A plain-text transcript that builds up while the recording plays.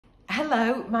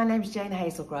Hello, my name's Jane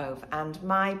Hazelgrove and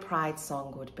my pride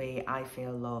song would be I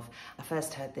Feel Love. I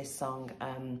first heard this song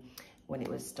when it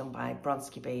was done by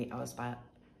Bronski B. I was about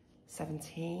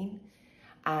 17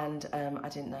 and I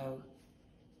didn't know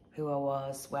who I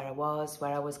was, where I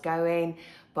was going,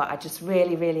 but I just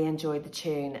really enjoyed the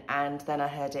tune. And then I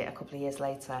heard it a couple of years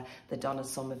later, the Donna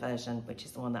summer version, which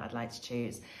is the one that I'd like to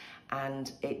choose.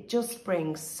 And it just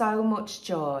brings so much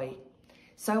joy,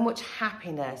 so much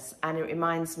happiness, and it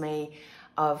reminds me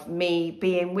of me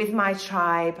being with my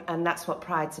tribe, and that's what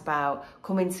Pride's about,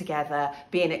 coming together,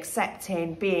 being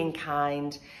accepting, being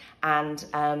kind, and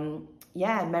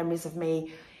yeah, memories of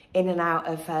me in and out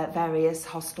of various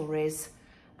hostelries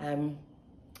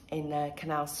in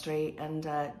Canal Street, and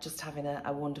just having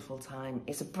a wonderful time.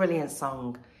 It's a brilliant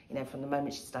song, you know, from the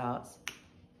moment she starts.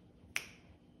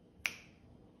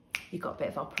 You've got a bit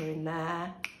of opera in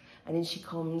there, and then she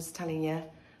comes telling you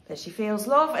that she feels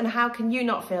love, and how can you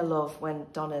not feel love when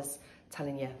Donna's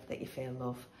telling you that you feel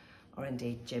love, or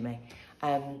indeed Jimmy.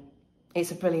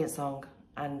 It's a brilliant song,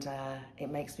 and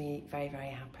it makes me very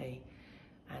happy,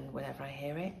 and whenever I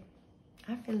hear it,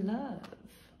 I feel love.